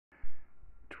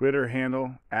Twitter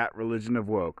handle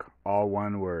 @religionofwoke, all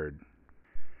one word.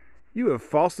 You have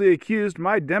falsely accused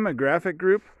my demographic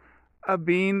group of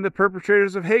being the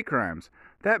perpetrators of hate crimes.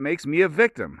 That makes me a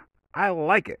victim. I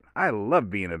like it. I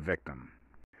love being a victim.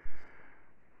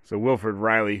 So Wilfred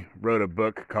Reilly wrote a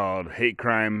book called Hate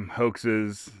Crime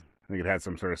Hoaxes. I think it had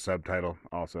some sort of subtitle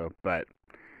also, but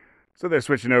so they're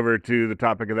switching over to the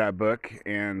topic of that book,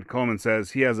 and Coleman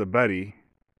says he has a buddy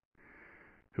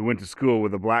who went to school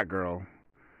with a black girl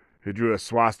who drew a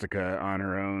swastika on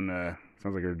her own,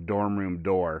 sounds like her dorm room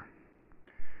door.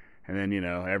 And then,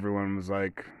 everyone was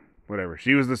like, whatever.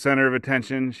 She was the center of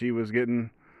attention. She was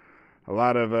getting a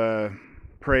lot of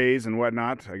praise and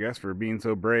whatnot, I guess, for being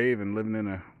so brave and living in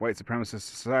a white supremacist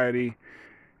society.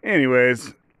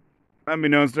 Anyways,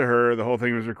 unbeknownst to her, the whole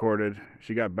thing was recorded.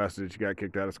 She got busted. She got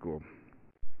kicked out of school.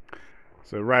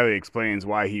 So Reilly explains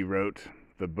why he wrote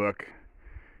the book.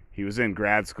 He was in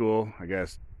grad school, I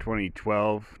guess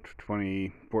 2012,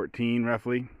 2014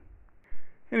 roughly.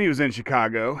 And he was in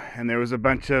Chicago, and there was a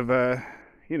bunch of,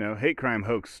 hate crime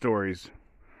hoax stories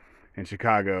in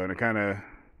Chicago, and it kind of,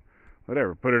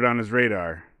 put it on his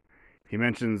radar. He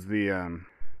mentions the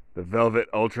Velvet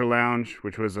Ultra Lounge,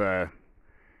 which was a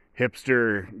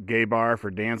hipster gay bar for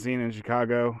dancing in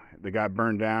Chicago that got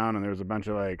burned down, and there was a bunch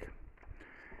of,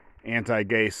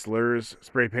 anti-gay slurs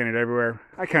spray painted everywhere.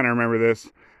 I kind of remember this.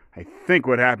 I think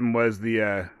what happened was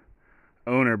the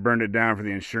owner burned it down for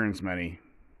the insurance money.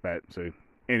 But, so,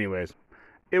 anyways,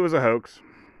 it was a hoax.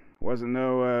 Wasn't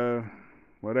no,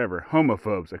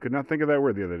 homophobes. I could not think of that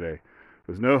word the other day.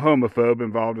 There was no homophobe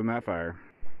involved in that fire.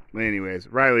 But anyways,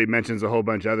 Reilly mentions a whole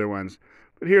bunch of other ones.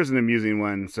 But here's an amusing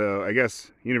one. So, I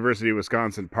guess, University of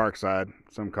Wisconsin, Parkside,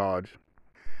 some college.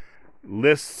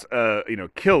 Lists,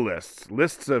 kill lists.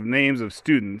 Lists of names of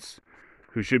students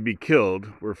who should be killed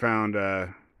were found,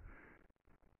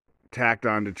 tacked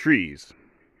onto trees.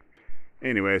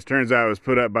 Anyways, turns out it was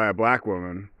put up by a black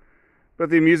woman. But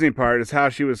the amusing part is how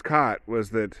she was caught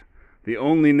was that the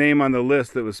only name on the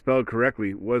list that was spelled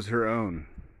correctly was her own.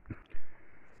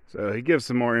 So he gives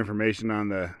some more information on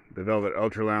the Velvet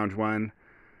Ultra Lounge one.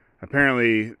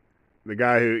 Apparently, the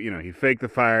guy who, he faked the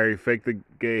fire, he faked the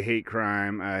gay hate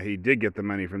crime. He did get the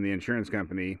money from the insurance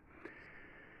company.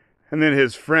 And then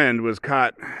his friend was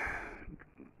caught,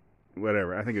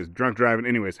 I think it was drunk driving.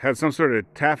 Anyways, had some sort of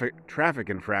traffic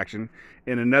infraction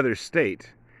in another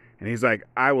state. And he's like,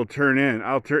 I'll turn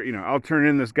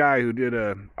in this guy who did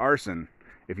arson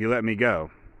if you let me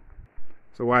go.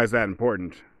 So why is that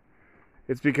important?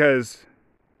 It's because,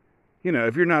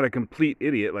 if you're not a complete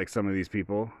idiot like some of these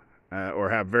people, or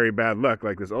have very bad luck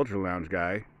like this Ultra Lounge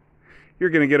guy, you're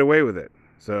going to get away with it.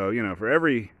 So, for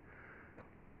every,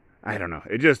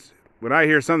 when I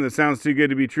hear something that sounds too good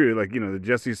to be true, like, the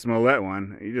Jussie Smollett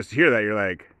one, you just hear that, you're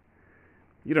like,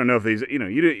 you don't know if these,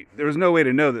 there was no way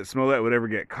to know that Smollett would ever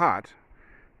get caught,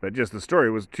 but just the story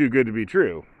was too good to be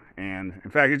true. And, in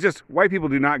fact, it's just, white people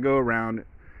do not go around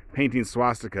painting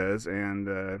swastikas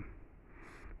and,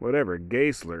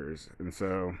 gay slurs. And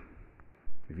so,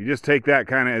 if you just take that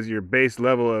kind of as your base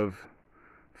level of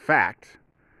fact,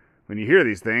 when you hear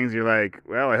these things, you're like,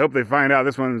 well, I hope they find out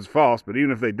this one is false, but even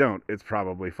if they don't, it's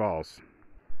probably false.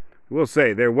 I will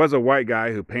say, there was a white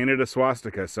guy who painted a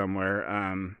swastika somewhere.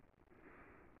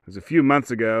 It was a few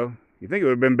months ago. You think it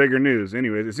would have been bigger news.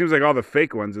 Anyways, it seems like all the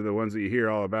fake ones are the ones that you hear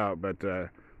all about, but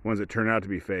ones that turn out to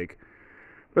be fake.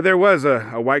 But there was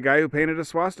a white guy who painted a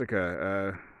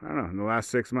swastika, in the last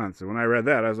 6 months. And when I read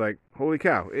that, I was like, holy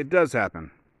cow, it does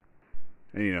happen.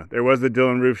 And, there was the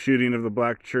Dylan Roof shooting of the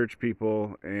black church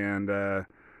people, and there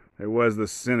was the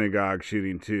synagogue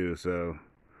shooting too. So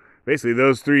basically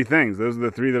those three things, those are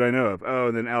the three that I know of. Oh,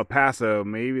 and then El Paso,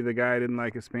 maybe the guy didn't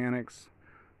like Hispanics.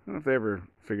 I don't know if they ever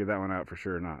figured that one out for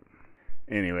sure or not.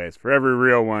 Anyways, for every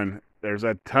real one, there's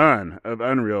a ton of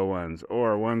unreal ones,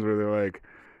 or ones where they're like,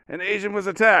 an Asian was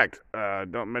attacked.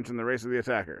 Don't mention the race of the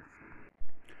attacker.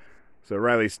 So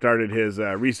Reilly started his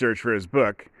research for his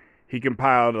book. He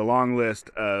compiled a long list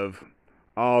of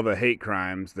all the hate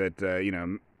crimes that,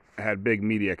 had big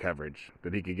media coverage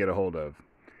that he could get a hold of.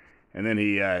 And then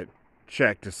he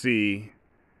checked to see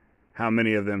how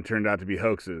many of them turned out to be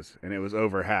hoaxes, and it was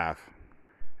over half.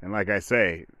 And like I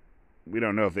say, we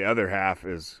don't know if the other half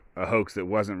is a hoax that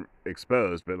wasn't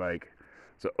exposed, but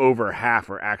so over half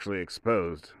were actually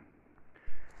exposed.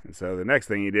 And so the next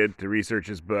thing he did to research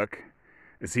his book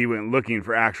is he went looking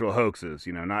for actual hoaxes,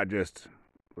 not just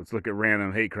let's look at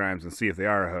random hate crimes and see if they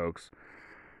are a hoax.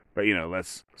 But,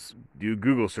 let's do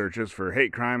Google searches for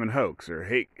hate crime and hoax, or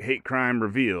hate crime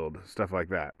revealed, stuff like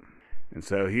that. And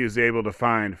so he was able to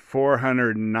find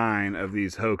 409 of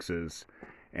these hoaxes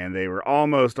and they were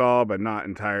almost all, but not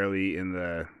entirely, in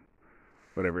the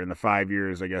 5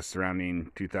 years, I guess,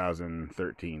 surrounding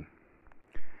 2013.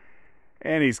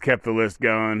 And he's kept the list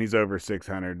going. He's over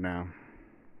 600 now.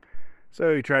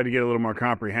 So he tried to get a little more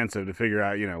comprehensive to figure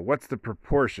out, what's the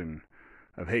proportion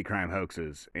of hate crime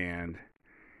hoaxes. And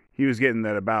he was getting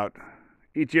that about,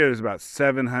 each year there's about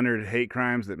 700 hate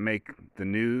crimes that make the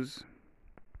news.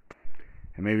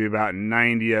 And maybe about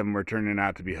 90 of them were turning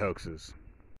out to be hoaxes.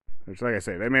 Which, like I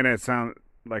say, that may not sound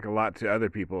like a lot to other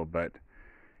people, but,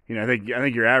 I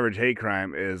think your average hate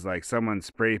crime is like someone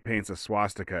spray paints a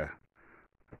swastika,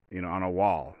 on a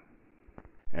wall.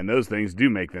 And those things do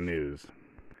make the news.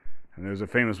 And there's a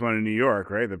famous one in New York,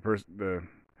 right? The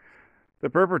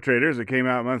perpetrators that came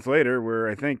out months later were,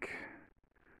 I think,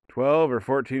 12 or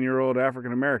 14-year-old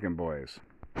African-American boys.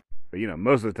 But,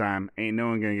 most of the time, ain't no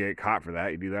one going to get caught for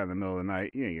that. You do that in the middle of the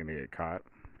night, you ain't going to get caught.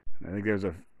 And I think there's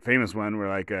a famous one where,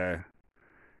 like, a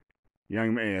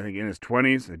young man, I think in his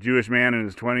 20s, a Jewish man in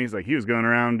his 20s, like, he was going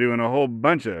around doing a whole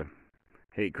bunch of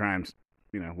hate crimes,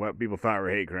 what people thought were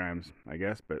hate crimes, I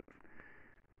guess, but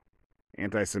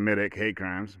anti-Semitic hate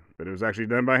crimes, but it was actually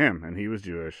done by him, and he was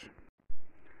Jewish.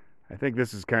 I think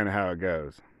this is kind of how it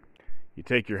goes. You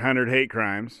take your 100 hate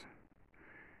crimes,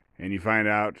 and you find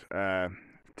out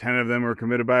 10 of them were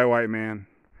committed by a white man,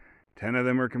 10 of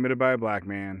them were committed by a black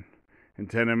man, and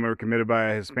 10 of them were committed by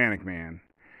a Hispanic man.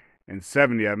 And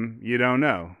 70 of them, you don't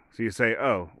know. So you say,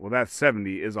 oh, well, that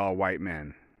 70 is all white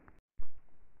men.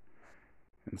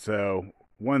 And so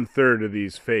 1/3 of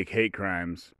these fake hate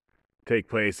crimes take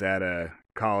place at a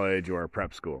college or a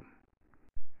prep school.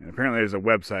 And apparently there's a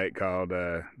website called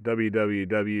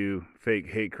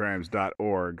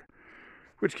www.fakehatecrimes.org,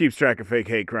 which keeps track of fake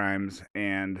hate crimes.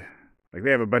 And like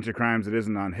they have a bunch of crimes that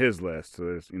isn't on his list. So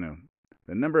there's,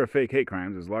 the number of fake hate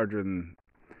crimes is larger than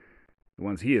the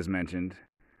ones he has mentioned.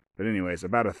 But anyways,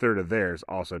 about 1/3 of theirs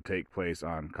also take place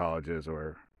on colleges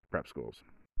or prep schools.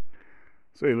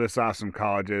 So he lists off some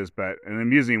colleges, but an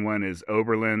amusing one is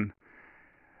Oberlin.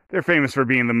 They're famous for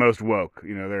being the most woke.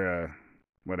 They're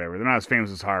whatever. They're not as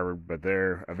famous as Harvard, but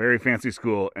they're a very fancy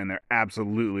school, and they're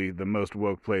absolutely the most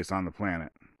woke place on the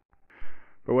planet.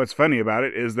 But what's funny about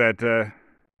it is that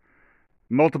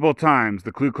multiple times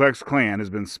the Ku Klux Klan has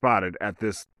been spotted at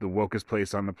the wokest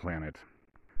place on the planet.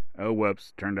 Oh,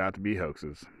 whoops, turned out to be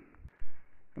hoaxes.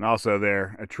 And also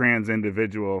there, a trans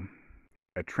individual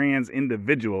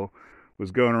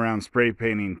was going around spray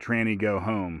painting "Tranny Go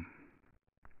Home"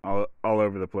 all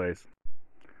over the place.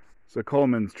 So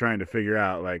Coleman's trying to figure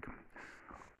out, like,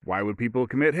 why would people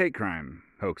commit hate crime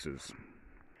hoaxes?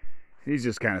 He's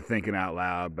just kind of thinking out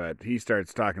loud, but he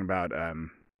starts talking about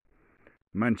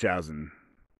Munchausen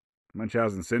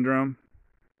syndrome.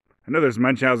 I know there's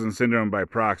Munchausen syndrome by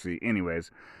proxy.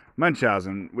 Anyways,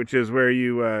 Munchausen, which is where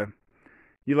you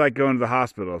like going to the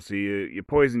hospital. So you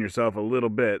poison yourself a little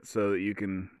bit so that you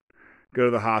can go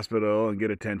to the hospital and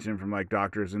get attention from like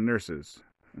doctors and nurses.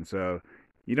 And so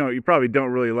you probably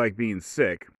don't really like being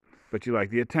sick, but you like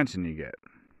the attention you get.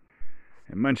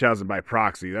 And Munchausen by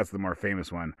proxy, that's the more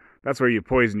famous one. That's where you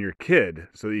poison your kid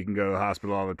so that you can go to the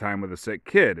hospital all the time with a sick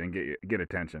kid and get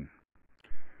attention.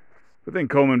 But then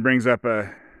Coleman brings up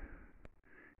a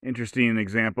interesting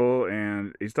example,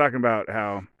 and he's talking about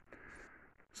how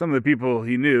some of the people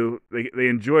he knew, they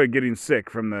enjoyed getting sick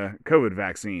from the COVID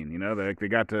vaccine. They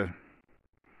got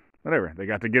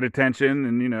to get attention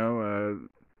and,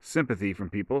 sympathy from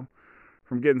people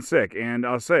from getting sick. And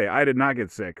I'll say, I did not get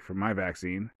sick from my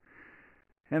vaccine.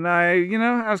 And I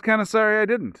was kind of sorry I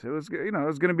didn't. It was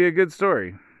going to be a good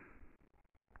story.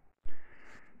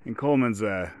 And Coleman's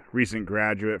a recent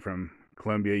graduate from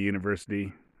Columbia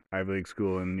University, Ivy League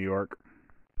school in New York.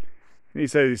 And he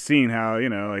says he's seen how,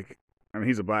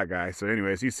 he's a black guy. So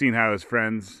anyways, he's seen how his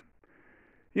friends,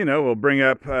 will bring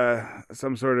up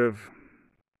some sort of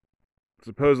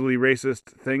supposedly racist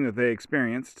thing that they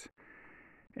experienced.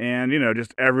 And,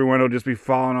 just everyone will just be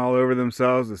falling all over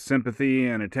themselves with sympathy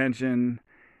and attention.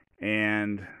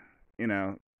 And,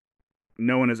 no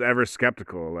one is ever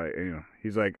skeptical.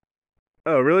 He's like,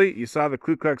 oh, really? You saw the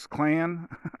Ku Klux Klan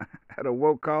at a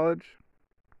woke college?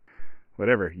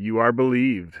 Whatever. You are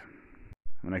believed.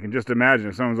 And I can just imagine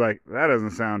if someone's like, that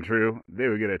doesn't sound true, they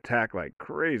would get attacked like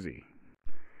crazy.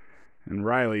 And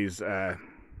Reilly's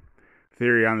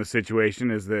theory on the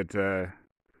situation is that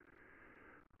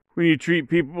when you treat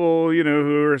people,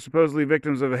 who are supposedly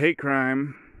victims of a hate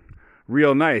crime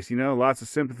real nice, lots of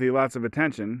sympathy, lots of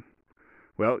attention,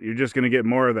 well, you're just going to get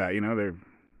more of that. They're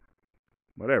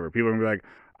whatever. People are going to be like,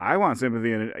 I want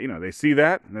sympathy, and they see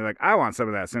that, and they're like, I want some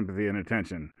of that sympathy and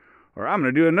attention. Or I'm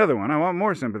going to do another one. I want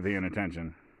more sympathy and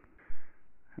attention.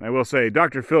 And I will say,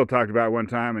 Dr. Phil talked about one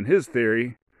time, and his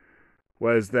theory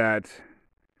was that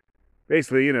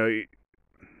basically,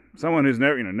 someone who's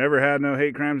never had no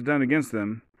hate crimes done against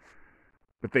them,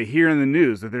 but they hear in the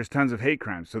news that there's tons of hate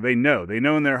crimes, so they know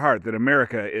in their heart that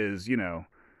America is,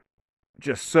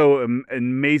 just so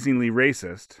amazingly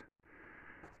racist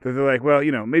that they're like, well,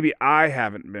 maybe I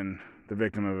haven't been the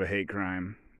victim of a hate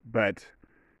crime, but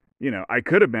I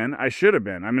could have been, I should have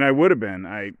been, I would have been.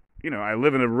 I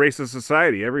live in a racist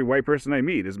society. Every white person I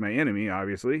meet is my enemy,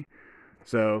 obviously.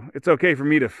 So it's okay for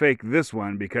me to fake this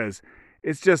one because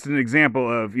it's just an example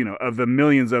of, of the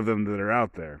millions of them that are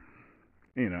out there.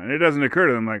 And it doesn't occur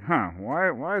to them like,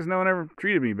 why has no one ever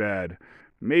treated me bad?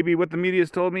 Maybe what the media's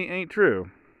told me ain't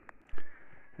true.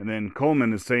 And then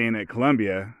Coleman is saying at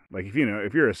Columbia, like, if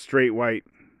you're a straight white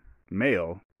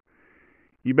male,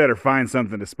 you better find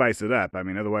something to spice it up.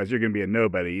 Otherwise you're going to be a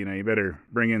nobody. You better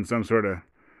bring in some sort of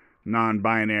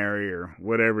non-binary or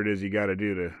whatever it is you got to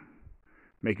do to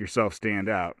make yourself stand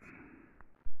out.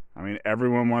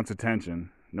 Everyone wants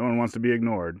attention. No one wants to be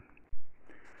ignored.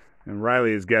 And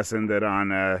Reilly is guessing that on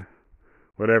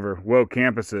woke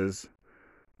campuses,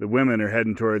 the women are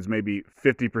heading towards maybe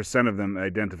 50% of them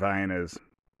identifying as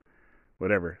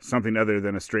something other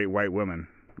than a straight white woman.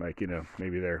 Like,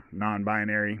 maybe they're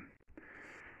non-binary.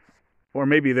 Or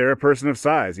maybe they're a person of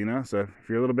size, So if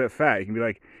you're a little bit fat, you can be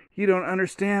like, you don't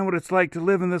understand what it's like to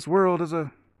live in this world as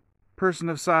a person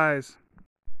of size.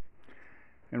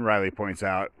 And Reilly points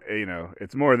out,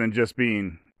 it's more than just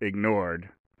being ignored.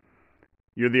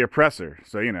 You're the oppressor.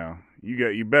 So,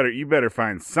 you better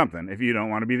find something if you don't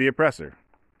want to be the oppressor.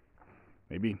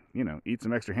 Maybe, eat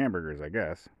some extra hamburgers, I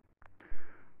guess.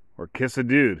 Or kiss a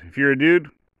dude. If you're a dude,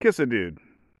 kiss a dude.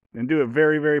 And do it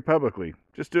very, very publicly.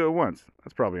 Just do it once.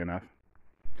 That's probably enough.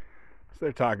 So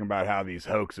they're talking about how these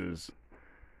hoaxes,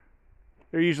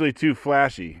 they're usually too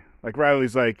flashy. Like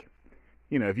Reilly's like,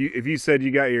 if you said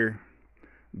you got your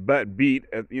butt beat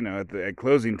at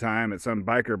closing time at some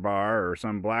biker bar or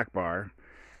some black bar,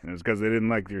 and it was because they didn't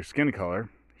like your skin color,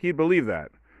 he'd believe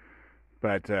that.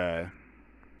 But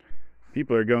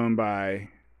people are going by,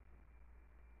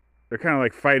 they're kind of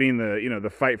like fighting the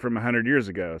fight from 100 years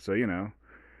ago. So,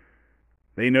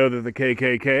 they know that the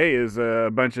KKK is a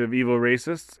bunch of evil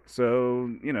racists,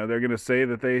 so, they're going to say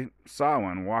that they saw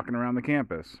one walking around the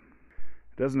campus.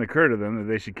 It doesn't occur to them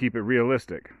that they should keep it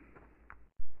realistic.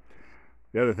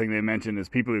 The other thing they mentioned is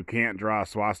people who can't draw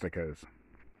swastikas.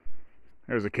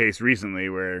 There was a case recently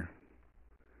where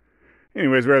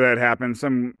that happened,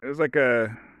 it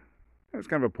was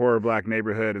kind of a poor black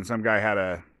neighborhood, and some guy had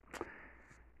a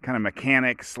kind of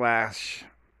mechanic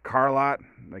 / car lot,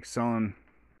 like selling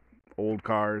old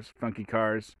cars, funky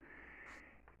cars,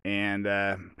 and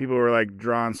people were like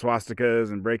drawing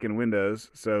swastikas and breaking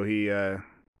windows. So he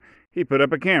put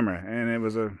up a camera, and it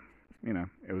was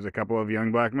a couple of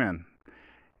young black men,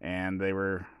 and they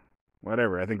were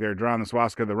I think they were drawing the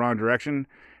swastika the wrong direction,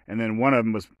 and then one of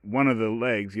the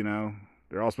legs,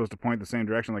 they're all supposed to point the same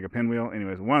direction like a pinwheel.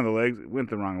 Anyways, one of the legs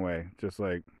went the wrong way. Just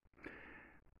like,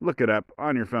 look it up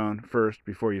on your phone first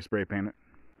before you spray paint it.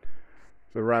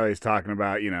 So Reilly's talking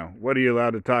about, what are you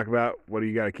allowed to talk about? What do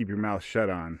you got to keep your mouth shut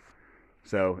on?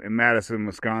 So in Madison,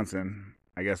 Wisconsin,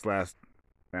 I guess sometime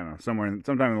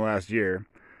in the last year,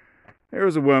 there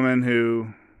was a woman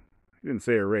who, didn't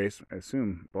say her race, I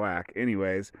assume black.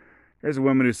 Anyways, there's a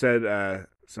woman who said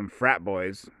some frat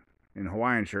boys in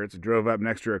Hawaiian shirts drove up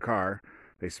next to her car.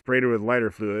 They sprayed her with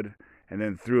lighter fluid and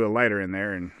then threw a lighter in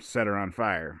there and set her on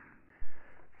fire.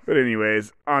 But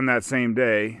anyways, on that same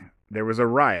day, there was a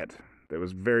riot that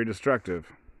was very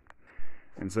destructive.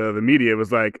 And so the media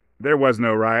was like, there was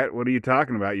no riot. What are you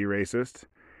talking about, you racist?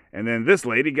 And then this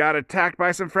lady got attacked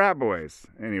by some frat boys.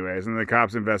 Anyways, and the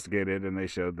cops investigated, and they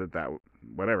showed that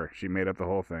she made up the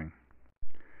whole thing.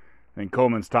 And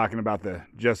Coleman's talking about the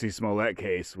Jussie Smollett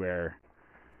case where,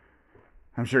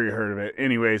 I'm sure you heard of it.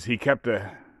 Anyways, he kept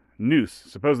a noose.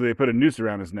 Supposedly they put a noose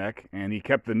around his neck, and he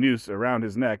kept the noose around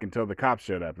his neck until the cops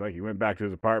showed up. Like, he went back to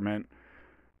his apartment,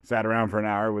 sat around for an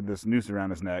hour with this noose around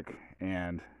his neck,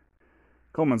 and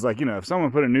Coleman's like, if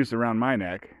someone put a noose around my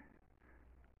neck,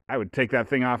 I would take that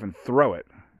thing off and throw it.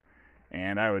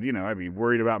 And I would, I'd be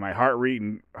worried about my heart rate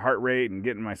and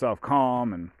getting myself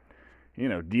calm and,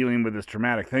 dealing with this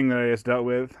traumatic thing that I just dealt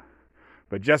with.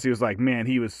 But Jussie was like, man,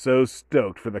 he was so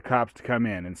stoked for the cops to come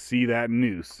in and see that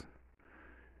noose.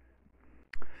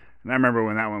 And I remember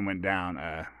when that one went down,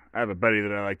 I have a buddy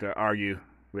that I like to argue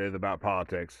with about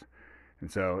politics.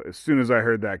 And so as soon as I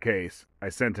heard that case, I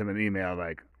sent him an email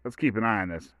like, let's keep an eye on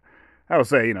this. I will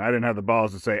say, I didn't have the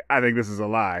balls to say, I think this is a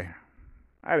lie.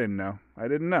 I didn't know.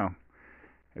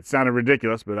 It sounded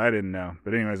ridiculous, but I didn't know.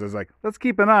 But anyways, I was like, let's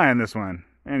keep an eye on this one.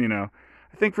 And, I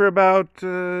think for about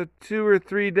 2 or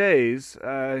 3 days,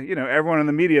 everyone in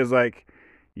the media is like,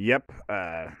 yep,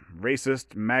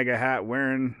 racist, MAGA hat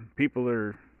wearing people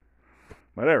are,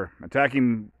 whatever,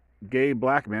 attacking gay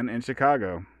black men in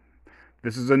Chicago.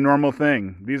 This is a normal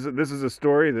thing. This is a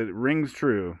story that rings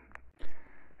true.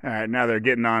 All right, now they're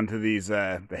getting on to these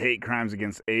the hate crimes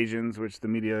against Asians, which the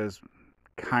media is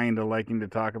kind of liking to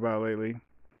talk about lately.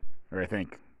 Or I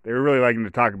think they were really liking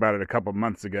to talk about it a couple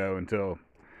months ago until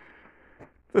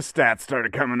the stats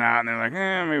started coming out and they're like,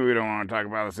 maybe we don't want to talk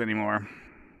about this anymore.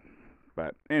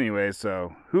 But anyway,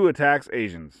 so who attacks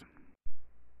Asians?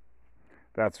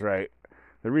 That's right.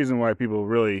 The reason why people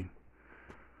really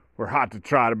were hot to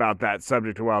trot about that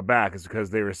subject a while back is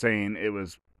because they were saying it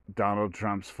was Donald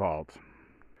Trump's fault.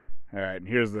 All right,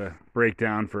 here's the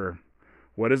breakdown for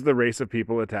what is the race of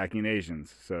people attacking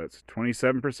Asians. So it's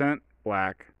 27%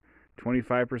 black,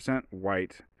 25%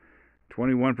 white,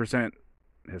 21%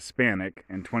 Hispanic,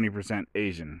 and 20%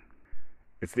 Asian.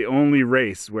 It's the only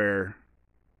race where,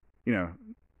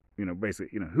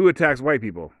 basically, who attacks white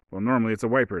people? Well, normally it's a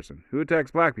white person. Who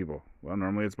attacks black people? Well,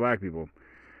 normally it's black people.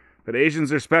 But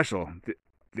Asians are special.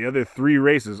 The other 3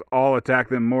 races all attack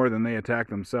them more than they attack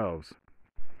themselves.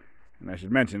 And I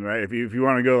should mention, right, if you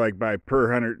want to go like by per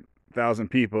 100,000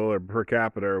 people or per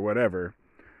capita or whatever,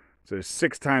 so there's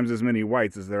 6 times as many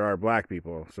whites as there are black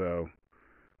people. So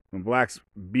when blacks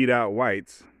beat out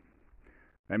whites,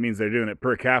 that means they're doing it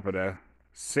per capita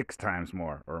 6 times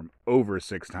more, or over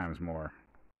 6 times more.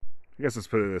 I guess let's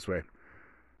put it this way.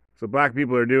 So black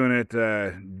people are doing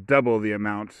it double the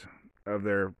amount of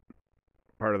their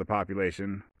part of the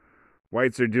population.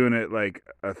 Whites are doing it like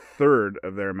a third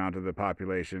of their amount of the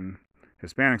population.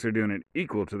 Hispanics are doing it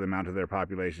equal to the amount of their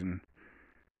population.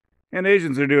 And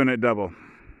Asians are doing it double.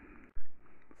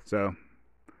 So,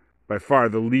 by far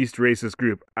the least racist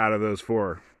group out of those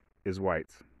 4 is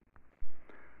whites.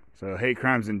 So, hate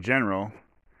crimes in general,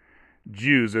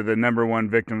 Jews are the number 1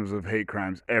 victims of hate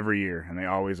crimes every year, and they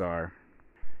always are.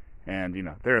 And,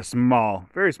 they're a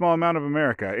very small amount of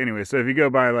America. Anyway, so if you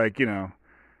go by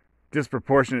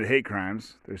disproportionate hate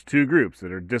crimes, there's 2 groups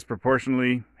that are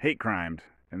disproportionately hate crimed,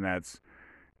 and that's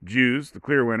Jews, the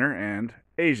clear winner, and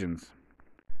Asians.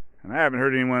 And I haven't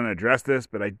heard anyone address this,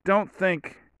 but I don't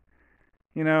think,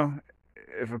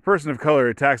 if a person of color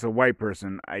attacks a white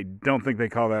person, I don't think they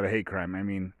call that a hate crime. I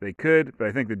mean, they could, but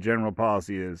I think the general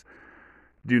policy is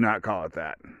do not call it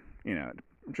that. I'm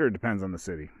sure it depends on the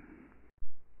city.